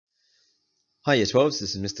Hi Year 12s,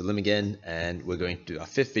 this is Mr. Lim again, and we're going to do our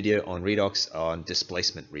fifth video on Redox on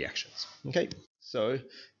displacement reactions. Okay, so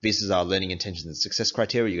this is our learning intentions and success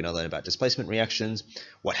criteria. You're going to learn about displacement reactions,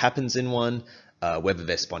 what happens in one, whether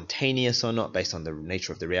they're spontaneous or not based on the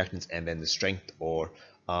nature of the reactants, and then the strength or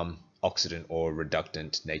oxidant or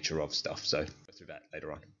reductant nature of stuff. So go through that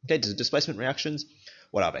later on. Okay, so displacement reactions,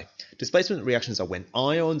 what are they? Displacement reactions are when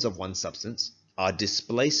ions of one substance are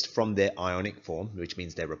displaced from their ionic form, which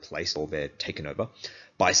means they're replaced or they're taken over,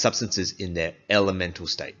 by substances in their elemental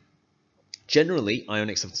state. Generally,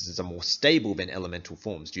 ionic substances are more stable than elemental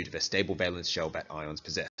forms due to their stable valence shell that ions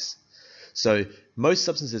possess. So most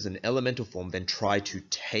substances in elemental form then try to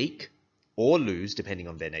take or lose, depending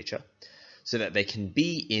on their nature, so that they can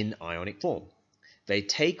be in ionic form. They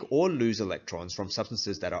take or lose electrons from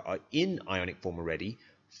substances that are in ionic form already,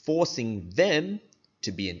 forcing them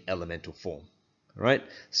to be in elemental form. All right,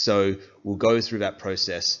 so we'll go through that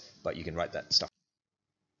process, but you can write that stuff.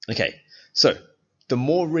 Okay, so the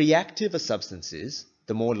more reactive a substance is,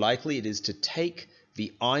 the more likely it is to take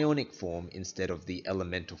the ionic form instead of the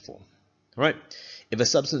elemental form. All right, if a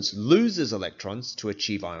substance loses electrons to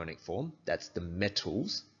achieve ionic form, that's the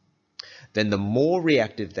metals, then the more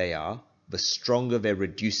reactive they are, the stronger their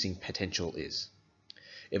reducing potential is.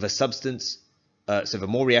 If a substance, so the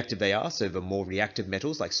more reactive they are, so the more reactive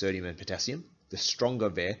metals like sodium and potassium, the stronger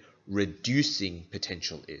their reducing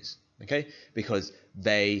potential is, okay? Because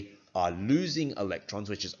they are losing electrons,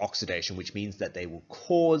 which is oxidation, which means that they will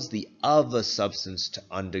cause the other substance to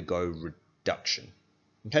undergo reduction,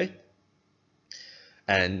 okay?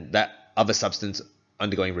 And that other substance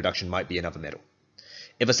undergoing reduction might be another metal.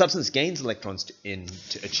 If a substance gains electrons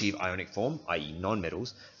to achieve ionic form, i.e.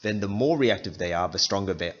 nonmetals, then the more reactive they are, the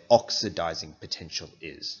stronger their oxidizing potential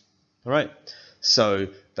is. All right, so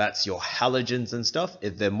that's your halogens and stuff.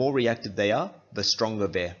 If the more reactive they are, the stronger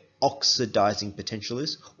their oxidizing potential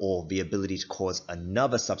is, or the ability to cause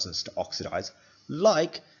another substance to oxidize,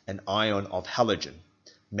 like an ion of halogen,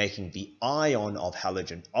 making the ion of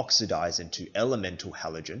halogen oxidize into elemental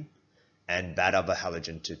halogen, and that other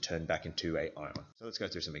halogen to turn back into an ion. So let's go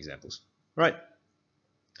through some examples. Right.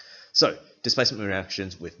 So, displacement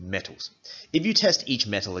reactions with metals. If you test each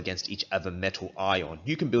metal against each other metal ion,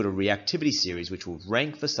 you can build a reactivity series which will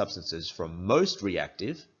rank the substances from most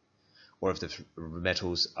reactive, or if the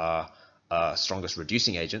metals are strongest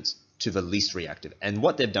reducing agents, to the least reactive. And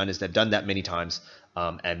what they've done is they've done that many times,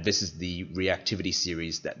 and this is the reactivity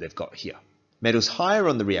series that they've got here. Metals higher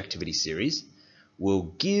on the reactivity series will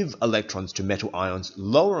give electrons to metal ions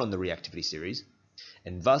lower on the reactivity series,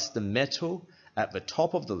 and thus the metal at the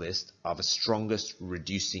top of the list are the strongest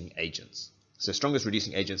reducing agents. So strongest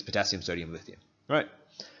reducing agents, potassium, sodium, lithium, right?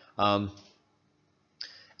 And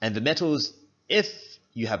the metals, if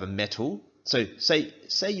you have a metal, so say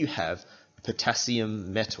you have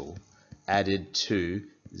potassium metal added to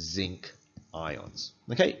zinc ions,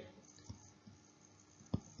 okay?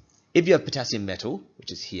 If you have potassium metal,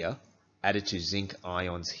 which is here, added to zinc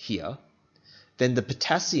ions here, then the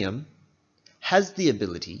potassium has the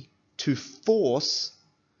ability to force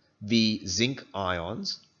the zinc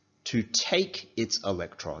ions to take its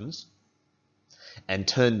electrons and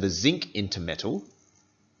turn the zinc into metal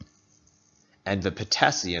and the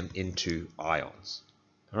potassium into ions.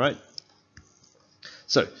 All right?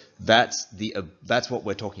 So that's what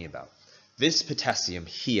we're talking about. This potassium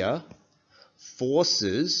here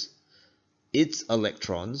forces its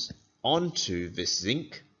electrons onto this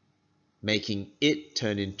zinc, making it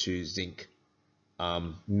turn into zinc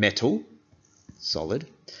metal, solid,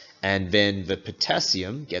 and then the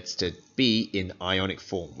potassium gets to be in ionic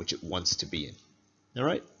form, which it wants to be in. All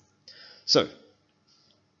right? So,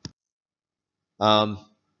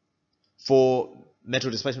 for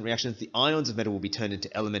metal displacement reactions, the ions of metal will be turned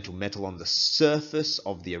into elemental metal on the surface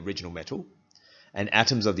of the original metal, and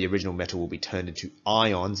atoms of the original metal will be turned into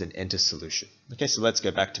ions and enter solution. Okay, so let's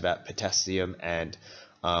go back to that potassium and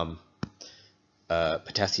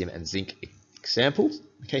zinc example.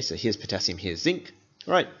 Okay, so here's potassium, here's zinc.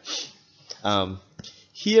 All right.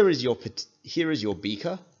 Here is your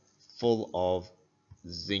beaker full of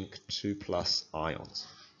zinc 2+ ions.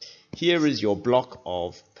 Here is your block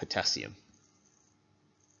of potassium.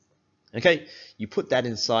 Okay, you put that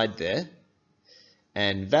inside there,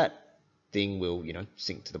 and that thing will,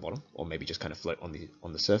 sink to the bottom, or maybe just kind of float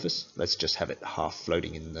on the surface. Let's just have it half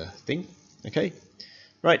floating in the thing. Okay,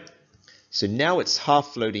 right. So now it's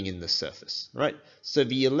half floating in the surface, right? So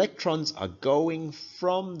the electrons are going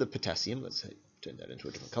from the potassium. Let's turn that into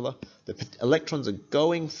a different color. The electrons are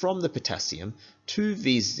going from the potassium to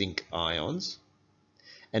these zinc ions,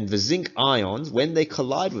 and the zinc ions, when they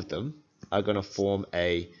collide with them, are going to form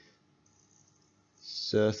a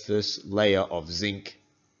surface layer of zinc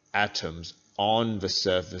atoms on the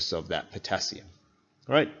surface of that potassium,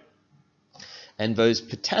 right? And those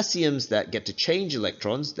potassiums that get to change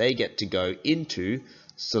electrons, they get to go into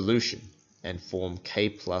solution and form K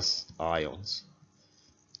plus ions.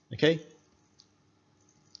 Okay?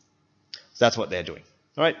 So that's what they're doing.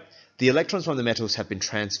 All right? The electrons from the metals have been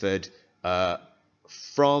transferred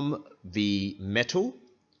from the metal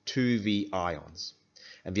to the ions.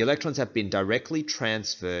 And the electrons have been directly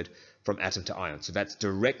transferred from atom to ion. So that's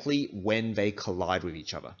directly when they collide with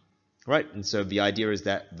each other. Right? And so the idea is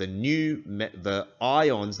that the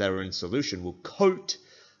ions that are in solution will coat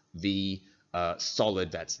the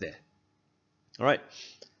solid that's there. All right?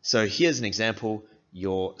 So here's an example.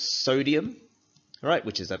 Your sodium, all right,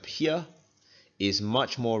 which is up here, is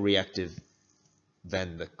much more reactive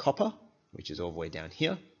than the copper, which is all the way down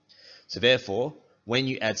here. So therefore, when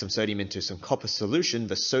you add some sodium into some copper solution,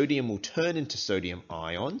 the sodium will turn into sodium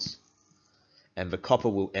ions, and the copper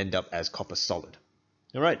will end up as copper solid.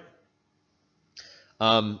 All right?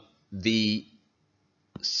 The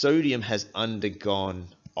sodium has undergone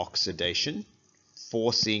oxidation,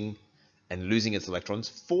 forcing and losing its electrons,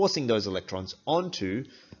 forcing those electrons onto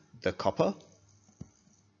the copper,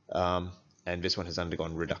 and this one has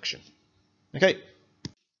undergone reduction. Okay,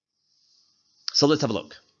 so let's have a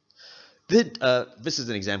look. This is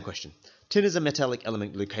an exam question. Tin is a metallic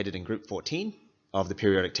element located in group 14 of the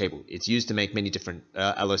periodic table. It's used to make many different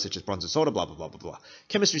alloys such as bronze and solder, blah, blah, blah, blah, blah.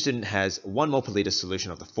 Chemistry student has 1 mole per liter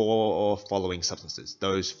solution of the 4 following substances,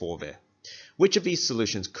 those 4 there. Which of these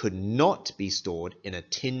solutions could not be stored in a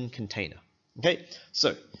tin container? Okay,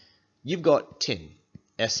 so you've got tin,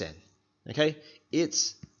 SN, okay?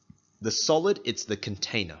 It's the solid, it's the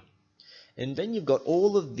container. And then you've got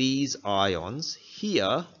all of these ions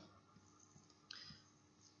here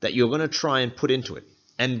that you're going to try and put into it.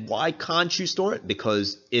 And why can't you store it?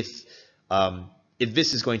 Because if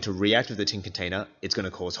this is going to react with the tin container, it's going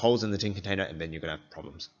to cause holes in the tin container, and then you're going to have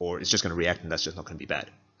problems. Or it's just going to react, and that's just not going to be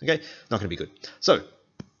bad. Okay? Not going to be good. So,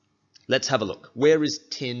 let's have a look. Where is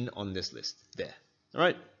tin on this list? There. All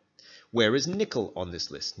right? Where is nickel on this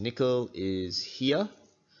list? Nickel is here.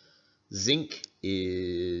 Zinc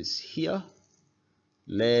is here.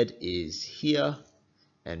 Lead is here.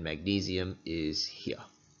 And magnesium is here.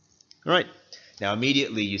 All right? Now,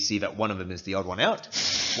 immediately you see that one of them is the odd one out.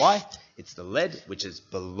 Why? It's the lead, which is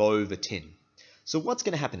below the tin. So what's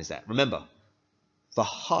going to happen is that, remember, the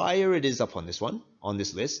higher it is up on this one, on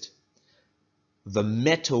this list, the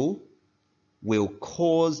metal will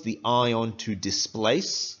cause the ion to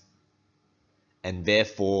displace and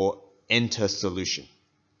therefore enter solution.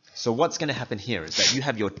 So what's going to happen here is that you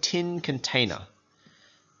have your tin container,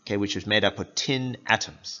 okay, which is made up of tin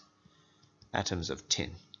atoms, atoms of tin.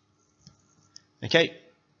 Okay,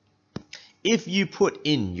 if you put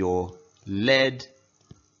in your lead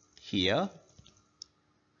here,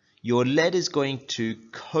 your lead is going to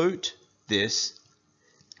coat this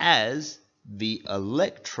as the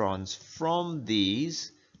electrons from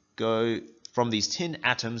these tin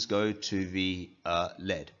atoms go to the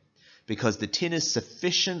lead, because the tin is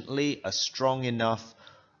sufficiently a strong enough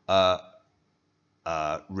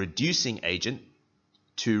reducing agent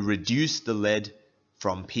to reduce the lead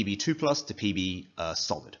from Pb2 plus to Pb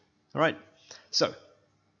solid. All right, so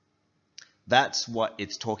that's what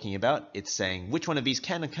it's talking about. It's saying which one of these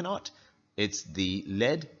can and cannot. It's the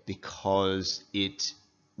lead, because it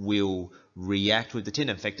will react with the tin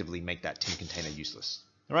and effectively make that tin container useless.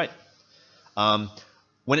 All right.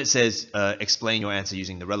 When it says explain your answer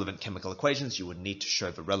using the relevant chemical equations, you would need to show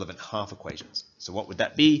the relevant half equations. So what would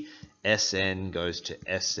that be? Sn goes to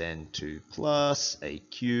Sn2 plus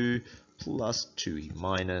Aq plus 2E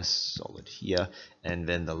minus, solid here, and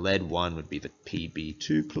then the lead one would be the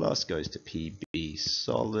Pb2 plus goes to Pb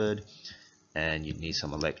solid, and you'd need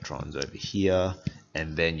some electrons over here,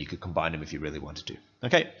 and then you could combine them if you really wanted to.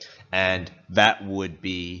 Okay, and that would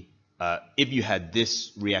be if you had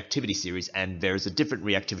this reactivity series, and there is a different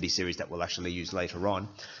reactivity series that we'll actually use later on,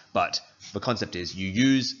 but the concept is you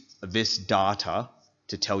use this data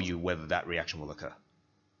to tell you whether that reaction will occur.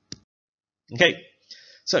 Okay,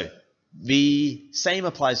 so the same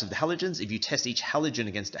applies with the halogens. If you test each halogen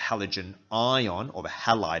against a halogen ion, or the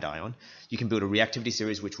halide ion, you can build a reactivity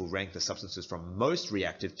series which will rank the substances from most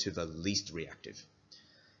reactive to the least reactive.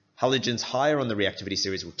 Halogens higher on the reactivity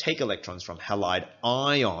series will take electrons from halide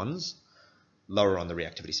ions lower on the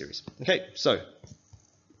reactivity series. Okay, so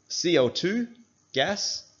Cl2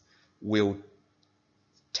 gas will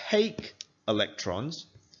take electrons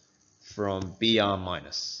from Br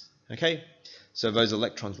minus. Okay, so those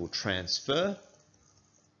electrons will transfer,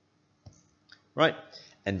 right,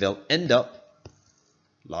 and they'll end up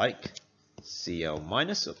like Cl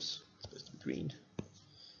minus, oops, it's supposed to be green,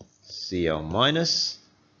 Cl minus,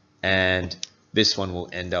 and this one will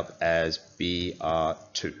end up as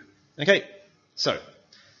Br2. Okay, so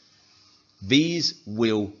these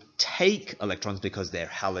will take electrons because they're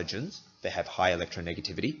halogens, they have high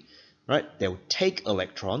electronegativity, right? They'll take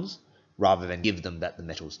electrons rather than give them that the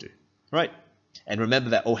metals do, right? And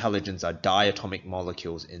remember that all halogens are diatomic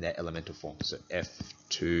molecules in their elemental form. So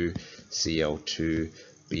F2, Cl2,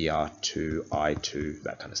 Br2, I2,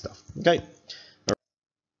 that kind of stuff. Okay.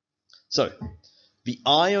 So the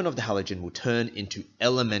ion of the halogen will turn into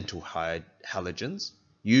elemental halogens,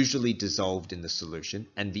 usually dissolved in the solution,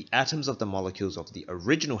 and the atoms of the molecules of the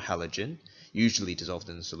original halogen, usually dissolved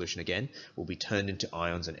in the solution again, will be turned into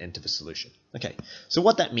ions and enter the solution. Okay, so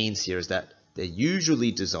what that means here is that they're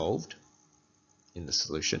usually dissolved in the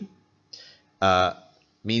solution,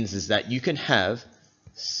 means is that you can have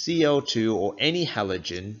Cl2 or any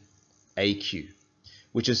halogen AQ,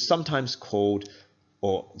 which is sometimes called,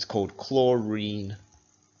 or it's called chlorine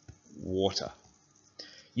water.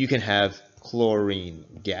 You can have chlorine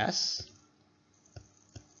gas,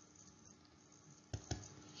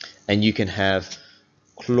 and you can have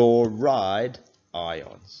chloride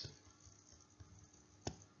ions.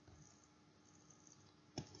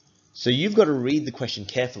 So you've got to read the question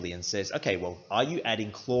carefully and says, okay, well, are you adding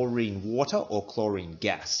chlorine water or chlorine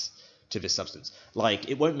gas to this substance? Like,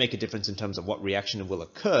 it won't make a difference in terms of what reaction will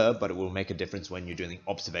occur, but it will make a difference when you're doing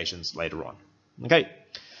observations later on. Okay,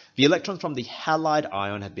 the electrons from the halide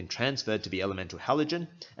ion have been transferred to the elemental halogen,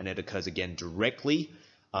 and it occurs again directly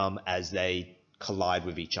as they collide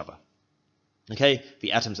with each other. Okay,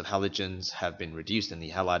 the atoms of halogens have been reduced and the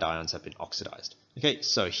halide ions have been oxidized. Okay,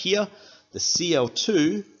 so here the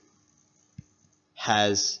Cl2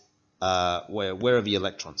 has, where are the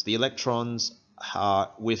electrons? The electrons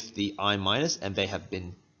are with the I minus, and they have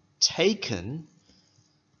been taken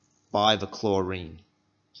by the chlorine.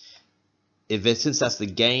 Since that's the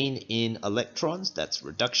gain in electrons, that's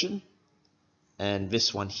reduction. And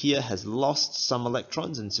this one here has lost some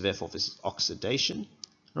electrons, and so therefore this is oxidation,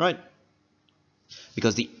 right?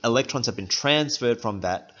 Because the electrons have been transferred from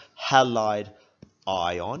that halide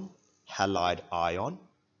ion, all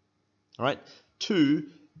right, to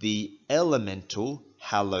the elemental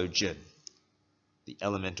halogen,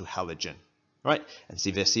 right? And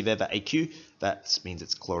see there, that AQ, that means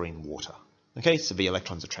it's chlorine water. Okay, so the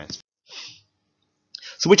electrons are transferred.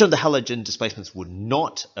 So which of the halogen displacements would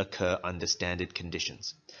not occur under standard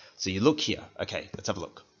conditions? So you look here. Okay, let's have a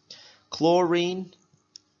look. Chlorine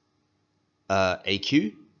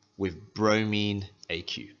AQ with bromine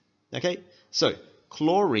AQ. Okay, so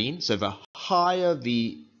chlorine, so the higher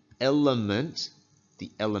the element,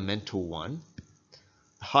 the elemental one,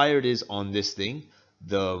 the higher it is on this thing,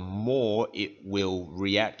 the more it will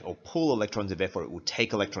react or pull electrons, and therefore it will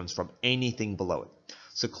take electrons from anything below it.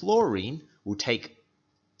 So chlorine will take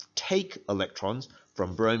electrons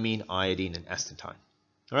from bromine, iodine, and astatine.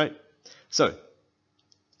 All right. So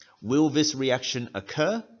will this reaction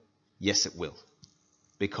occur? Yes, it will,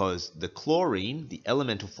 because the chlorine, the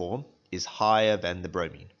elemental form, is higher than the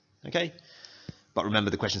bromine. Okay. But remember,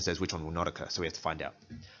 the question says which one will not occur, so we have to find out.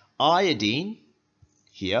 Iodine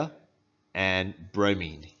here and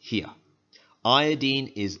bromine here. Iodine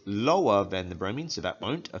is lower than the bromine, so that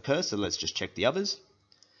won't occur. So let's just check the others.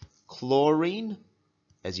 Chlorine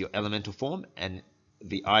as your elemental form and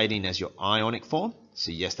the iodine as your ionic form.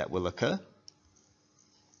 So yes, that will occur.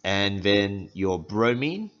 And then your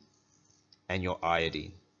bromine and your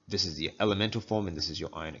iodine. This is the elemental form and this is your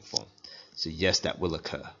ionic form. So yes, that will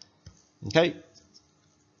occur. Okay.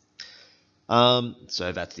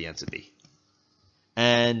 So that's the answer B.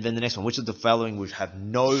 And then the next one, which of the following would have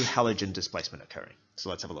no halogen displacement occurring? So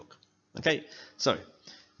let's have a look. Okay, so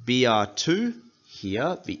Br2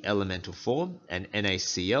 here, the elemental form, and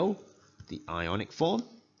NaCl, the ionic form.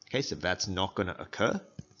 Okay, so that's not going to occur.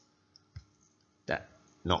 That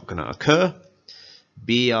not going to occur.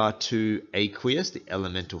 Br2 aqueous, the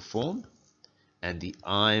elemental form, and the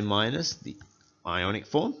I minus, the ionic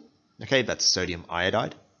form. Okay, that's sodium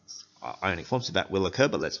iodide, ionic form, so that will occur,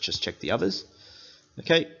 but let's just check the others.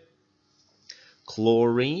 Okay,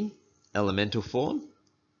 chlorine, elemental form,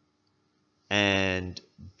 and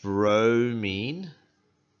bromine,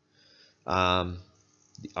 the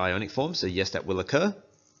ionic form, so yes, that will occur.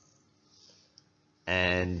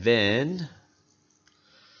 And then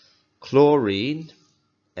chlorine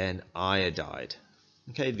and iodide.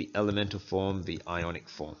 Okay, the elemental form, the ionic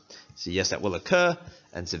form. So yes, that will occur,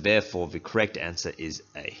 and so therefore the correct answer is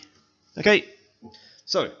A. Okay,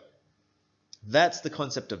 so That's the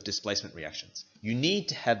concept of displacement reactions. You need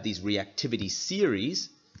to have these reactivity series,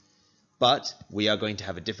 but we are going to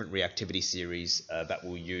have a different reactivity series that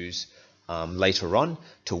we'll use later on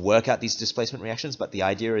to work out these displacement reactions. But the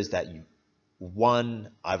idea is that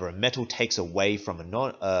either a metal takes away from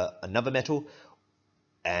another metal,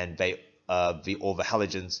 and the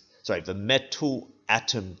metal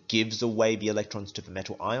atom gives away the electrons to the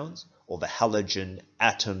metal ions, or the halogen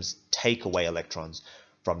atoms take away electrons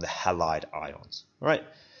from the halide ions. All right,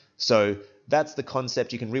 so that's the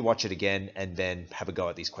concept. You can rewatch it again and then have a go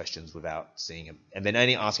at these questions without seeing them, and then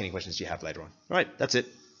ask any questions you have later on. All right, that's it.